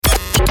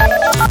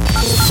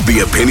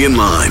The Opinion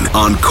Line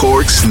on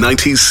Cork's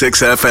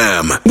 96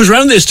 FM. It was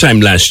around this time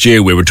last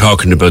year we were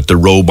talking about the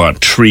robot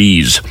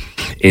trees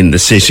in the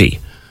city.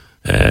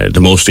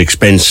 The most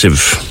expensive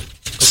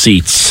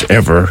seats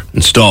ever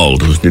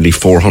installed. It was nearly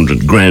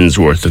 400 grand's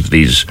worth of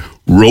these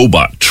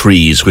robot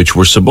trees, which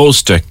were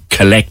supposed to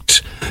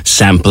collect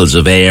samples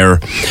of air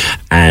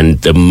and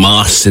the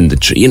moss in the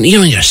tree. And you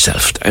know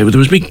yourself, there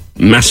was a big,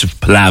 massive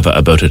palaver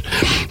about it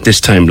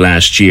this time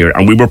last year,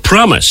 and we were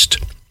promised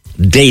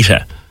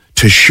data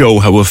to show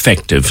how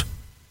effective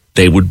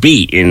they would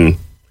be in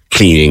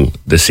cleaning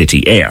the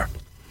city air.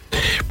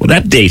 Well,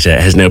 that data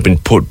has now been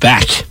put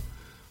back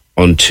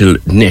until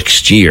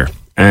next year,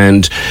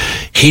 and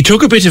he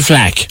took a bit of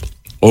flack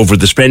over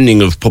the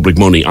spending of public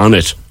money on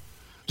it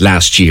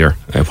last year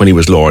when he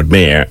was Lord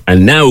Mayor.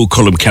 And now,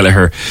 Colm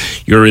Kelleher,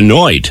 you're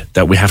annoyed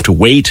that we have to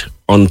wait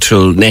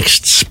until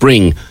next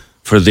spring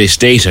for this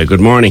data.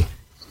 Good morning.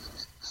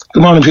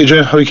 Good morning,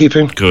 PJ. How are you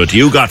keeping? Good.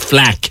 You got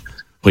flack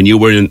when you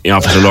were in the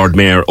office of Lord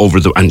Mayor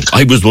and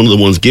I was one of the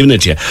ones giving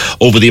it to you,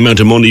 over the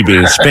amount of money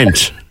being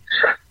spent.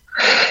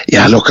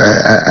 Yeah, look,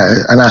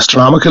 an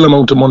astronomical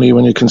amount of money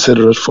when you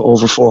consider it, for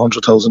over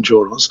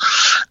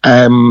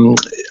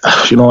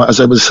 €400,000. You know,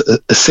 as I was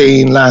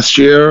saying last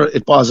year,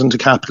 it wasn't a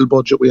capital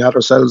budget we had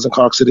ourselves in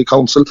Cork City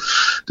Council.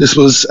 This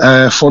was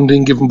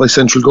funding given by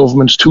central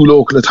government to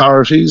local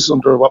authorities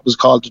under what was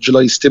called the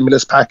July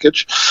stimulus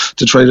package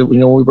to try to, you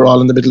know, we were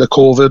all in the middle of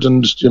COVID,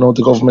 and, you know,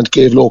 the government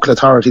gave local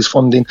authorities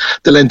funding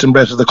the length and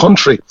breadth of the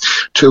country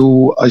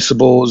to, I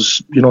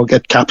suppose, you know,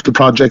 get capital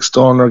projects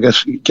done or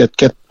get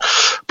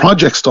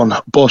projects done.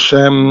 But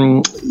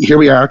here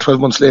we are 12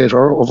 months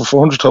later, over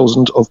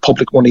 400,000 of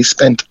public money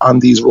spent on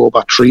these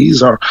robot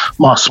trees or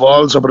moss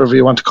walls or whatever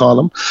you want to call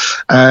them.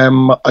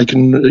 I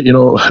can, you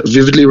know,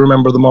 vividly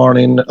remember the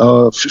morning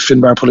of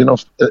Finbar pulling up,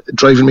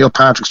 driving me up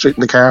Patrick Street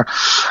in the car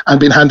and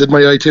being handed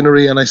my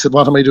itinerary, and I said,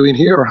 what am I doing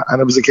here?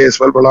 And it was a case,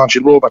 well, we're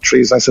launching robot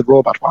trees. And I said,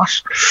 robot what?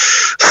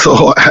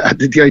 So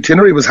the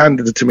itinerary was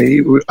handed to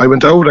me. I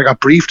went out, I got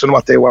briefed on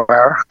what they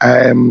were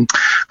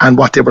and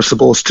what they were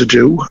supposed to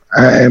do,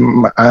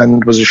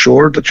 and was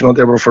assured that, you know,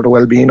 they were for the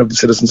well-being of the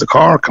citizens of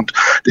Cork, and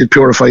they'd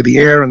purify the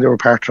air, and they were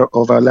part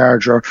of a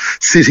larger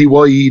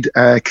city-wide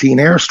clean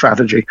air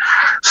strategy.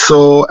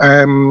 So,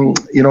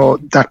 you know,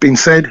 that being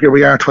said, here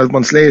we are 12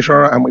 months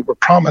later, and we were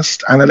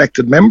promised, and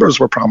elected members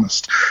were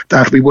promised,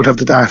 that we would have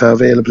the data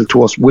available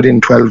to us within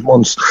 12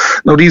 months.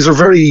 Now, these are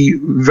very,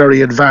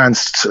 very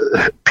advanced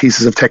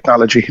pieces of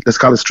technology. Let's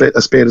call it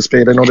a spade a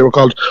spade. I know they were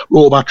called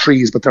robot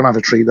trees, but they're not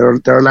a tree.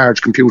 They're a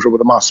large computer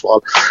with a moss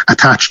wall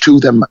attached to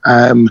them.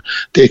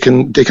 They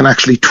can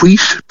actually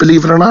tweet,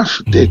 believe it or not.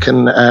 They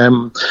can,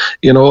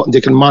 you know,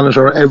 they can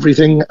monitor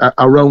everything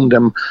around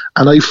them.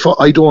 And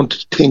I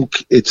don't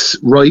think it's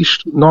right,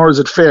 nor is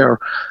it fair,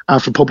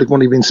 after public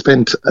money being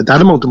spent,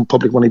 that amount of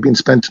public money being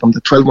spent on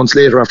the 12 months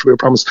later, after we were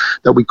promised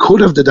that we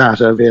could have the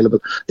data available,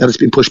 that it's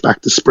been pushed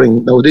back to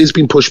spring. Now, it is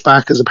being pushed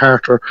back as a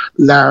part of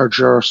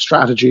larger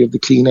strategy of the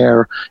clean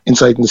air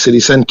inside in the city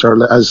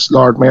centre. As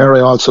Lord Mayor, I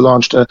also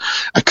launched a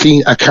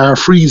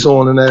car-free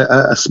zone and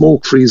a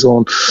smoke-free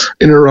zone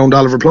in and around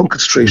Oliver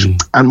Plunkett Street.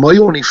 And my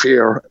only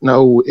fear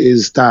now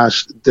is that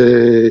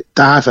the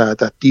data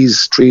that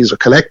these trees are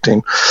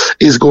collecting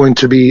is going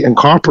to be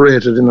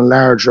incorporated in a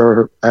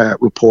larger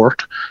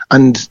report,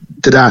 and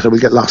the data will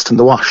get lost in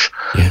the wash.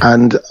 Yeah.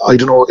 And I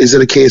don't know, is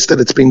it a case that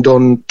it's been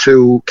done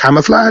to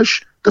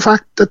camouflage the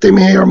fact that they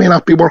may or may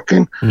not be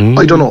working?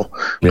 I don't know.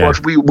 Yeah.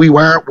 But we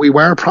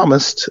were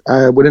promised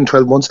within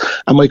 12 months,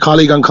 and my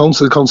colleague on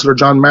council, Councillor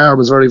John Maher,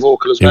 was very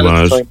vocal as well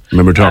at the time. I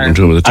remember talking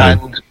to him at the time.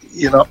 And,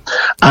 you know,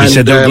 he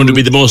said they were going to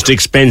be the most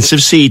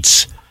expensive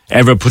seats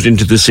ever put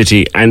into the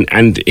city,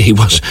 and he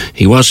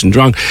wasn't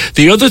wrong.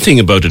 The other thing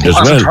about it as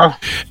well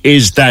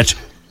is that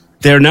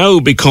they're now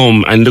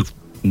become, and look,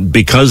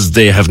 because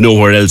they have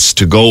nowhere else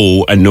to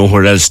go and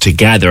nowhere else to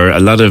gather, a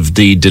lot of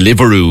the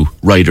Deliveroo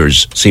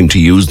riders seem to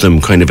use them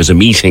kind of as a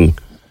meeting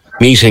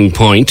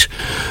point,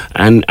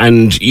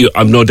 and you,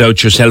 I've no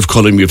doubt yourself,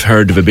 Colm, you've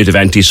heard of a bit of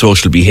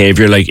antisocial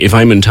behaviour. Like, if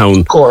I'm in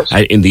town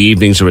in the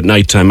evenings or at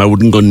night time, I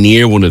wouldn't go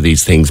near one of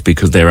these things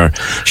because there are,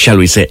 shall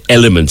we say,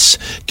 elements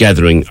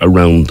gathering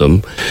around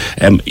them.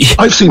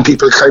 I've seen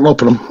people climb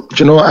up on them,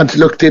 you know, and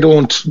look, they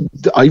don't,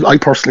 I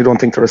personally don't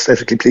think they're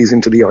aesthetically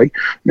pleasing to the eye.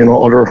 You know,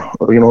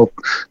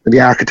 the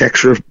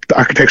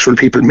architectural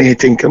people may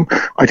think them.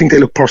 I think they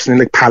look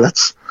personally like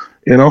pallets.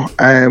 You know,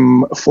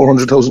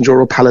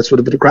 €400,000 pallets with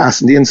a bit of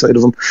grass in the inside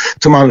of them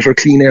to monitor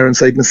clean air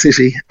inside the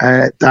city.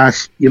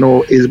 That, you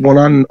know, is one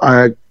on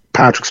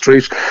Patrick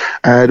Street.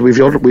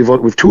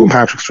 We've two on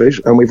Patrick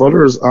Street, and we've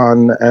others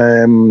on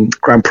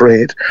Grand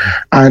Parade.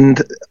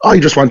 And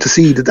I just want to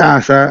see the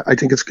data. I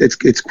think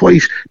it's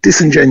quite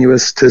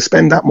disingenuous to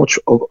spend that much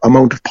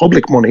amount of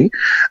public money,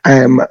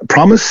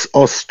 promise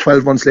us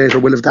 12 months later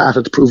we'll have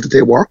data to prove that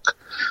they work,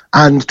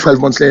 and 12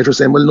 months later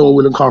saying, well, no,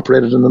 we'll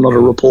incorporate it in another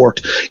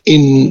report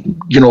in,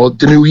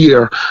 the new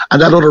year.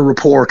 And that other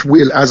report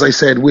will, as I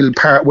said, will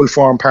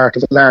form part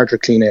of a larger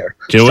clean air.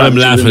 Do you know what I'm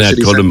laughing at,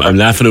 Colm? I'm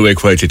laughing away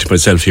quietly to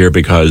myself here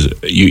because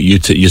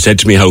you said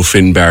to me how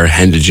Finbar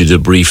handed you the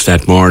brief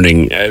that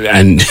morning,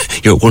 and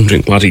you're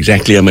wondering what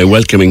exactly am I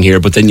welcoming here,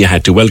 but then you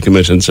had to welcome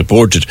it and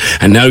support it,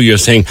 and now you're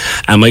saying,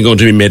 am I going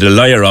to be made a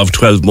liar of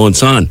 12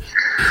 months on?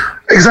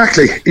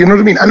 Exactly, you know what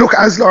I mean. And look,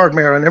 as Lord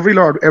Mayor, and every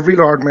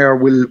Lord Mayor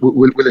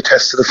will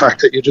attest to the fact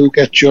that you do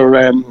get your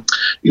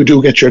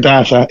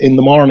data in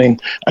the morning,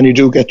 and you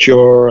do get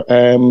your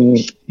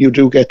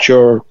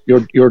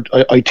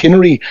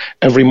itinerary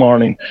every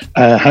morning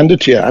handed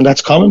to you, and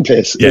that's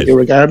commonplace,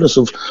 regardless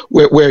of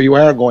where you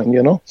are going.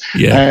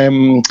 Yeah.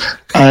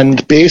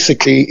 And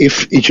basically,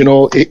 if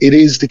it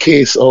is the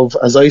case of,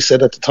 as I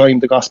said at the time,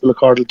 the gospel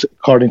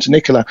according to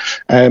Nicola,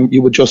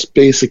 you would just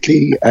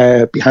basically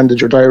be handed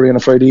your diary on a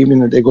Friday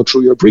evening, and they go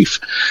through your brief,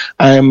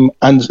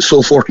 and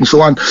so forth and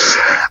so on.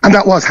 And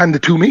that was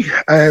handed to me.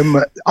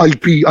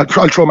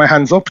 I'll throw my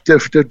hands up.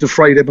 The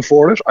Friday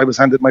before it, I was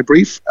handed my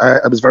brief.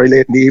 I was very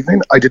late in the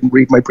evening. I didn't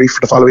read my brief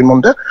for the following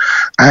Monday,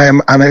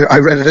 and I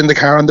read it in the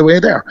car on the way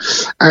there,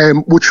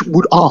 which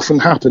would often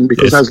happen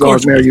because as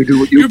Lord Mayor, you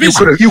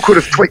could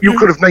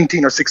have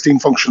 19 or 16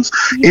 functions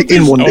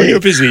in one day. Oh, you're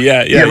busy,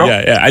 yeah.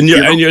 And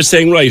you're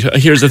saying, right,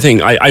 here's the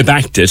thing, I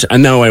backed it,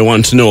 and now I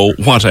want to know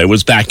what I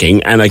was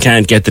backing, and I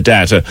can't get the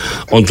data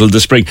until the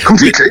spring.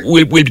 Completely.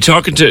 We'll be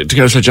talking to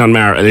Councillor John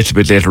Maher a little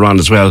bit later on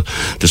as well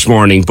this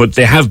morning, but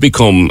they have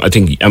become, I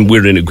think, and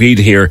we're in agreed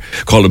here,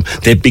 Colm,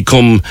 they've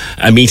become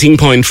a meeting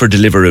point for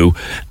Deliveroo,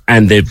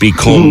 and they've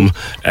become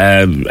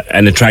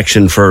an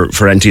attraction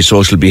for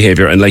antisocial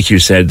behaviour. And like you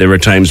said, there were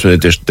times when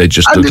they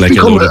just look like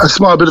a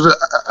small bit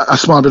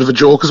of a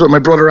joke as well. My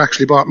brother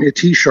actually bought me a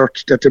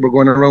T-shirt that they were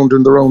going around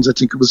doing the rounds. I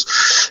think it was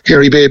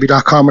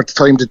hairybaby.com at the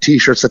time, the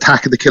T-shirts,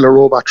 Attack of the Killer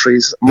Robot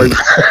Trees.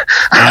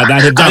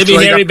 That'd be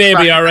Hairy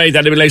Baby, all right.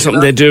 That'd be like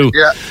something they do.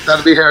 Yeah,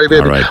 that'd be Hairy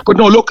Baby. Right. But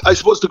no, look, I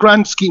suppose the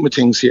grand scheme of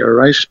things here,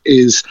 right,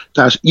 is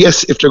that,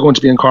 yes, if they're going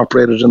to be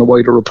incorporated in a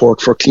wider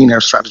report for clean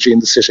air strategy in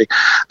the city,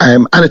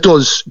 and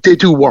they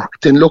do work,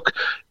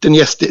 then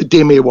yes,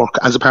 they may work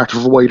as a part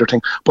of a wider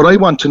thing. But I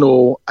want to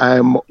know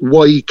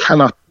why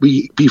cannot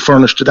we be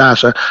furnished the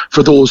data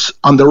for those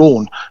on their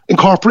own?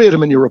 Incorporate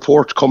them in your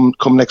report come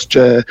next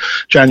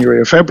January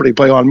or February,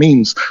 by all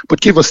means. But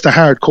give us the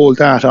hard, cold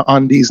data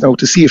on these now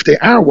to see if they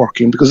are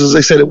working. Because as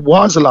I said, it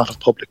was a lot of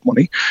public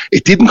money.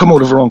 It didn't come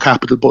out of our own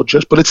capital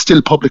budget, but it's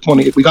still public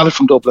money. We got it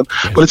from Dublin,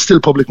 but it's still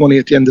public money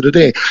at the end of the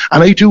day.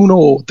 And I do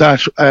know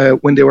that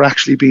when they were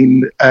actually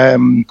being,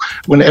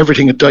 when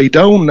everything had died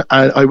down,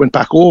 I went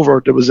back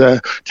over, there was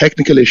a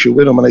technical issue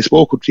with them, and I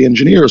spoke with the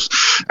engineers.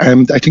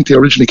 I think they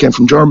originally came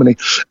from Germany.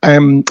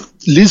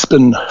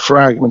 Lisbon, for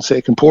argument's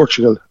sake, in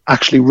Portugal,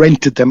 actually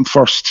rented them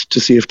first to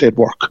see if they'd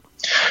work.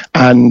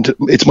 And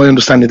it's my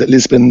understanding that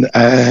Lisbon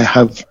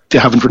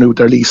haven't renewed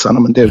their lease on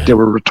them, and they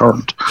were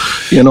returned.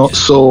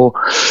 So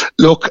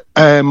look,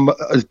 I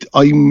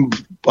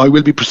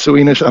will be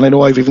pursuing it, and I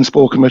know I've even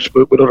spoken with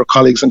other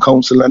colleagues in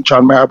council, and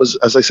John Maher was,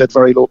 as I said,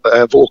 very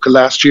vocal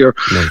last year,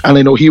 and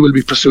I know he will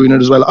be pursuing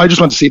it as well. I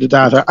just want to see the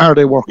data. Are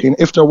they working?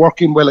 If they're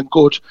working, well and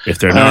good. If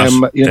they're not,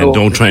 then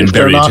don't try and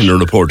bury it in a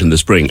report in the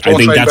spring. I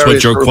think that's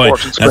what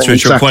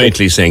you're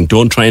quietly saying.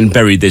 Don't try and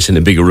bury this in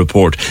a bigger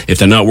report. If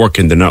they're not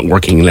working, they're not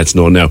working. Let's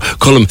know now.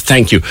 Colm,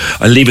 thank you.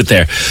 I'll leave it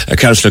there.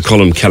 Councillor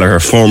Colm Kelleher,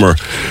 former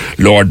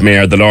Lord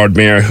Mayor, the Lord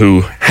Mayor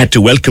who had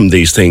to welcome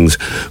these things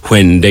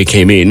when they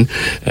came in,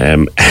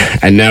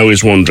 and now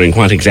is wondering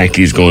what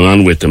exactly is going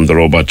on with them, the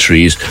robot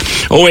trees.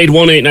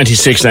 0818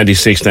 96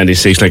 96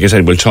 96. Like I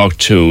said, we'll talk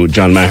to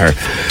John Maher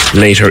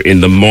later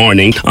in the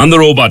morning. On the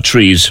robot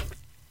trees,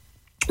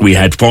 we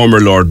had former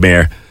Lord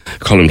Mayor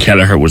Colm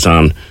Kelleher was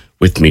on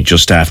with me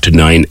just after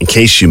 9. In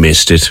case you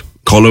missed it,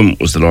 Colm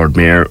was the Lord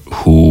Mayor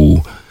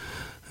who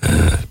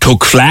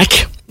took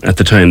flack at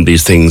the time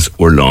these things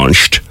were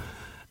launched,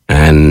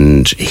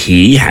 and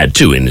he had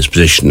to, in his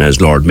position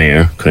as Lord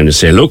Mayor, kind of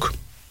say, look,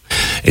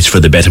 it's for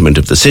the betterment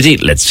of the city,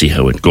 let's see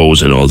how it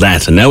goes and all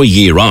that. And now a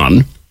year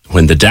on,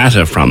 when the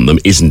data from them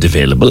isn't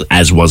available,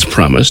 as was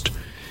promised,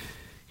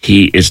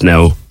 he is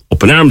now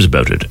up in arms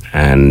about it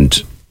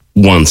and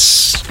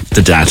wants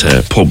the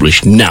data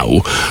published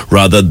now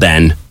rather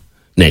than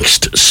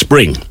next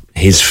spring.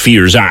 His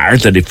fears are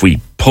that if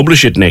we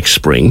publish it next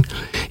spring,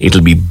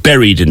 it'll be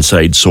buried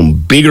inside some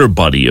bigger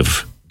body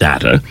of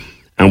data,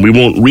 and we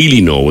won't really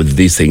know whether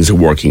these things are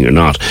working or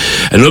not.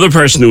 Another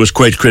person who was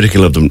quite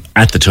critical of them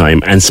at the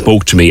time and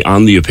spoke to me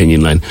on the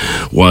opinion line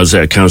was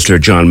Councillor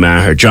John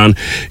Maher. John,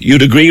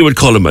 you'd agree with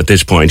Colm at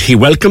this point. He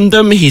welcomed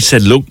them. He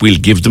said, look, we'll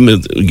give them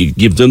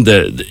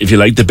the, if you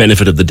like, the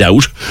benefit of the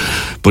doubt.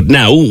 But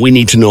now we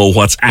need to know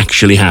what's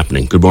actually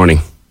happening. Good morning.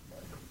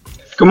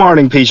 Good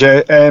morning,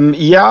 PJ.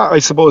 I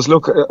suppose,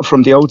 look,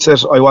 from the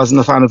outset, I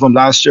wasn't a fan of them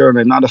last year, and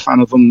I'm not a fan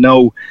of them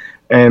now.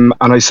 And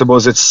I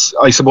suppose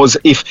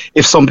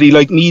if somebody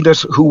like me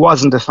who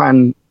wasn't a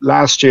fan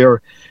last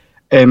year,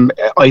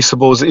 I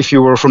suppose if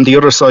you were from the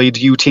other side,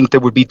 you think there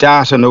would be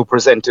data now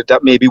presented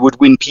that maybe would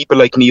win people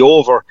like me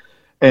over.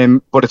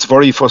 But it's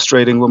very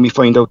frustrating when we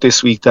find out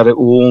this week that it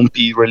won't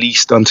be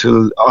released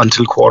until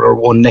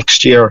Q1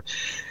 next year.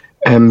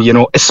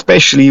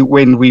 Especially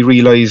when we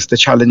realise the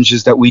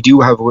challenges that we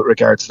do have with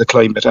regard to the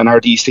climate, and are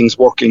these things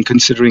working,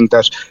 considering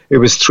that it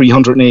was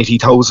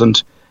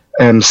 380,000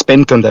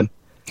 spent on them.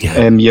 Yeah.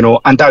 And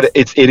that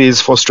it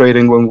is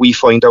frustrating when we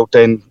find out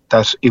then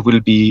that it will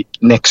be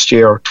next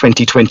year,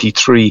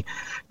 2023,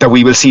 that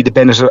we will see the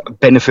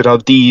benefit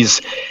of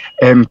these,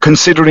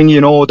 considering,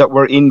 that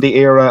we're in the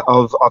era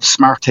of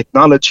smart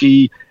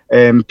technology.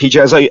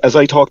 PJ, as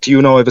I talk to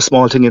you now, I have a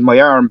small thing in my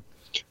arm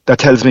that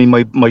tells me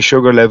my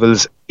sugar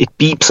levels. It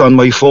beeps on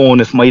my phone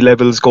if my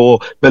levels go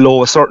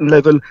below a certain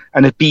level,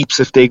 and it beeps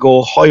if they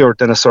go higher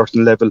than a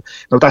certain level.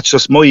 Now, that's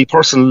just my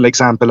personal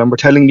example, and we're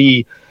telling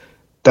me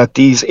that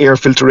these air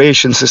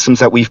filtration systems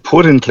that we've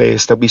put in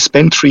place, that we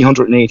spent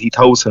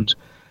 380,000,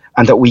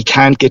 and that we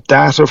can't get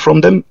data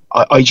from them.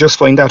 I just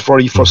find that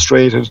very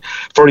frustrating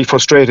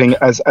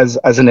as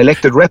an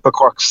elected rep of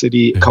Cork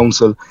City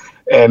Council,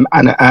 and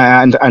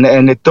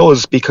it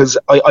does, because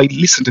I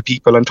listen to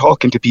people and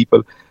talking to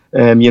people,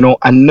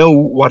 and know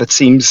what it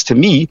seems to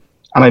me,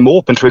 and I'm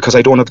open to it because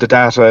I don't have the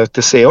data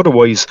to say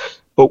otherwise.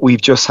 But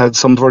we've just had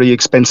some very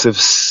expensive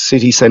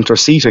city centre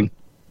seating.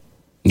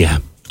 Yeah.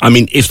 I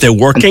mean, if they're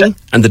working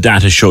and the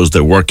data shows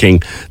they're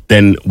working,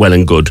 then well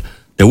and good,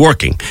 they're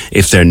working.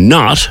 If they're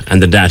not,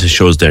 and the data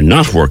shows they're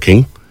not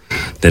working,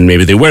 then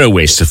maybe they were a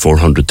waste of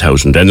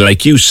 400,000. And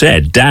like you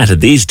said, data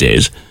these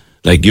days,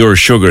 like your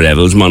sugar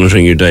levels,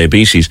 monitoring your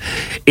diabetes,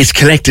 it's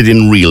collected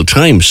in real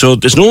time. So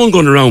there's no one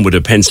going around with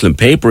a pencil and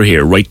paper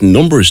here writing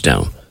numbers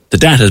down. The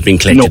data has been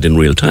collected in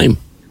real time.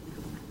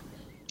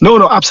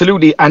 No,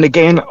 absolutely. And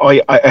again,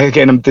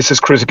 this is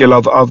critical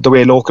of the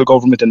way local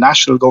government and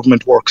national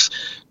government works.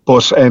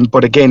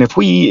 But again,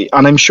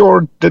 and I'm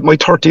sure that my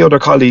 30 other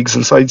colleagues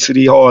inside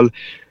City Hall,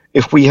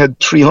 if we had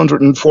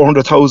 300,000 and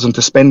 400,000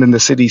 to spend in the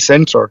city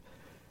centre,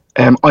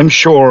 I'm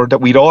sure that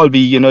we'd all be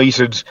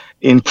united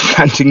in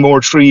planting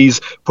more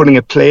trees, putting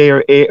a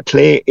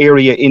play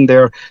area in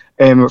there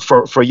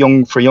for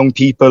young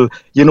people.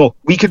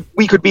 We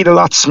could be a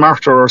lot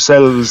smarter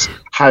ourselves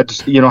had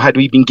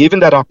we been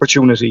given that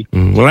opportunity.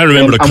 Well, I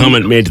remember a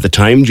comment made at the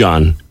time,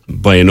 John,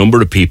 by a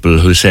number of people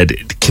who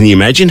said, "Can you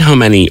imagine how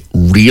many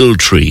real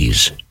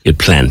trees you'd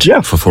plant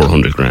for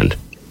 400 grand?"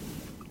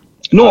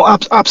 No,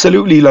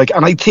 absolutely.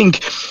 And I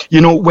think,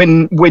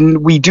 when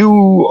we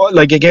do,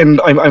 again,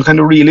 I'm kind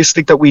of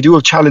realistic that we do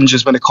have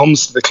challenges when it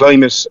comes to the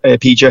climate,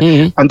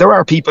 PJ, and there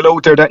are people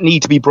out there that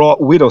need to be brought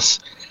with us.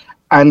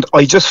 And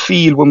I just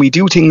feel when we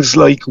do things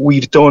like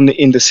we've done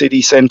in the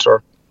city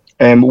centre,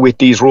 with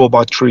these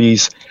robot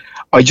trees,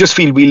 I just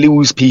feel we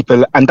lose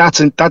people, and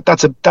that's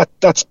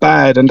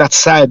bad, and that's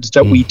sad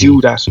that we do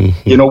that.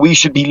 We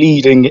should be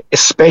leading,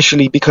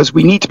 especially because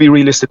we need to be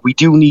realistic. We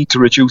do need to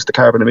reduce the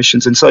carbon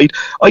emissions inside.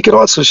 I could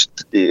also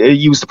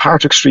use the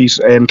Patrick Street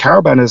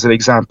car ban as an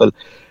example.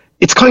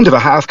 It's kind of a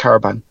half car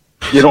ban.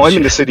 I'm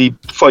in the city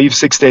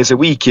 5-6 days a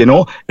week.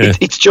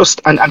 It's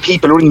just, and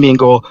people ring me and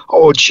go,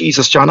 "Oh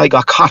Jesus, John, I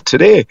got caught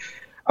today."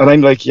 And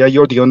I'm like, yeah,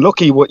 you're the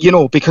unlucky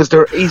one, because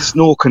there is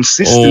no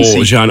consistency.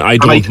 Oh, John, I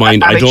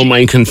don't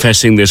mind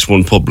confessing this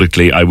one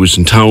publicly. I was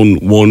in town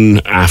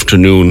one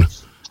afternoon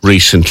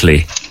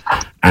recently,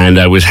 and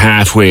I was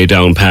halfway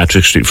down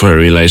Patrick Street before I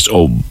realised,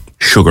 oh,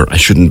 sugar, I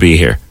shouldn't be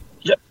here.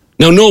 Yeah.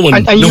 No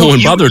one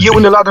bothered me. You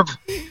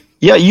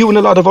and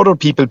a lot of other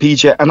people,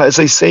 PJ. And as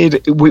I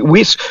said,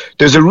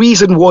 there's a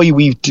reason why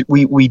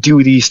we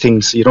do these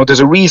things. There's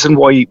a reason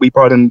why we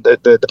brought in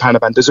the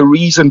Panaban. There's a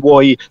reason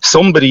why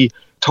somebody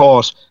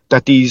thought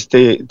that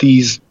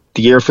the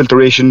air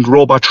filtration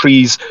robot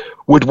trees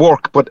would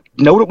work. But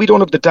now that we don't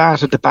have the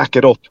data to back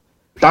it up,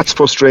 that's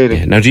frustrating.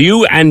 Yeah. Now, do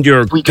you and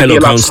your fellow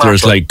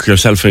councillors like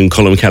yourself and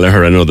Colm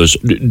Kelleher and others,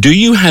 do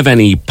you have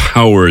any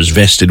powers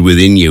vested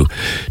within you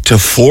to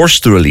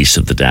force the release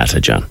of the data,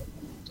 John?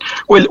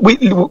 Well, we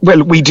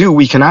do.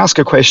 We can ask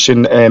a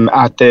question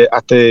at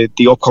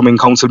the upcoming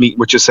council meeting,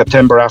 which is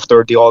September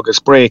after the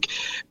August break,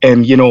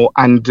 and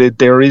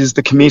there is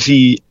the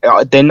committee.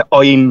 Then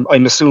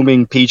I'm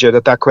assuming,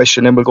 PJ, that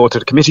question then will go to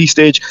the committee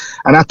stage,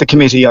 and at the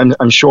committee,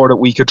 I'm sure that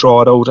we could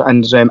draw it out,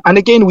 and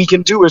again we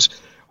can do it.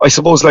 I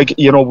suppose, we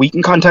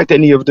can contact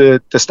any of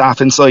the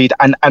staff inside,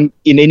 and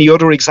in any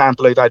other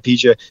example I've had,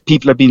 PJ,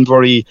 people have been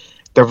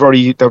they're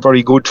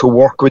very good to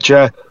work with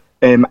you,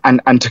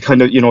 and to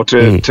kind of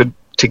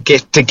to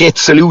get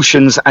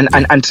solutions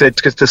and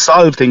to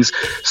solve things.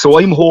 So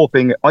I'm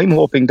hoping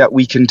that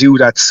we can do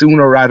that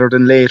sooner rather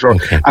than later.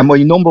 Okay. And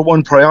my number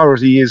one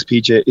priority is,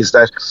 PJ, is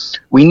that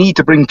we need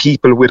to bring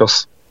people with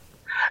us.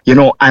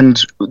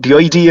 And the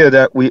idea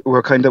that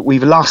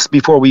we've lost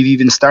before we've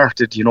even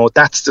started,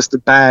 that's just a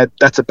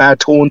bad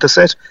tone to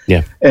set.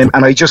 Yeah. And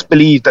I just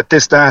believe that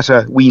this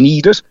data, we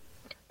need it.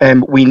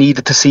 We need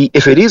it to see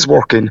if it is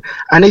working,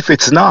 and if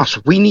it's not,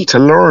 we need to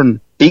learn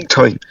big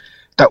time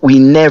that we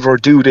never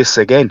do this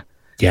again.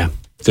 Yeah.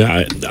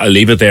 I'll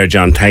leave it there,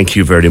 John. Thank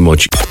you very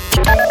much.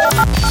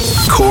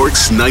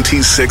 Cork's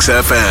 96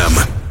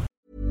 FM.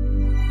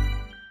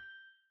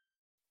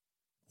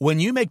 When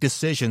you make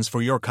decisions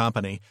for your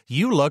company,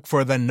 you look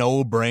for the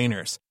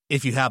no-brainers.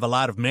 If you have a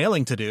lot of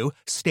mailing to do,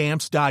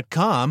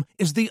 Stamps.com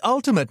is the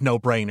ultimate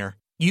no-brainer.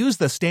 Use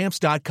the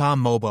Stamps.com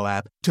mobile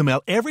app to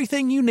mail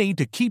everything you need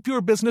to keep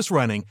your business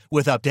running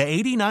with up to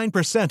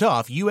 89%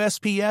 off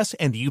USPS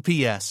and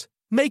UPS.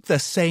 Make the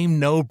same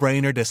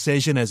no-brainer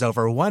decision as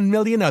over 1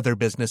 million other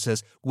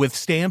businesses with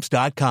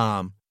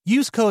Stamps.com.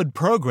 Use code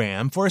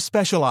PROGRAM for a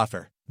special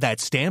offer.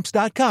 That's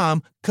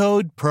Stamps.com,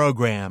 code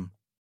PROGRAM.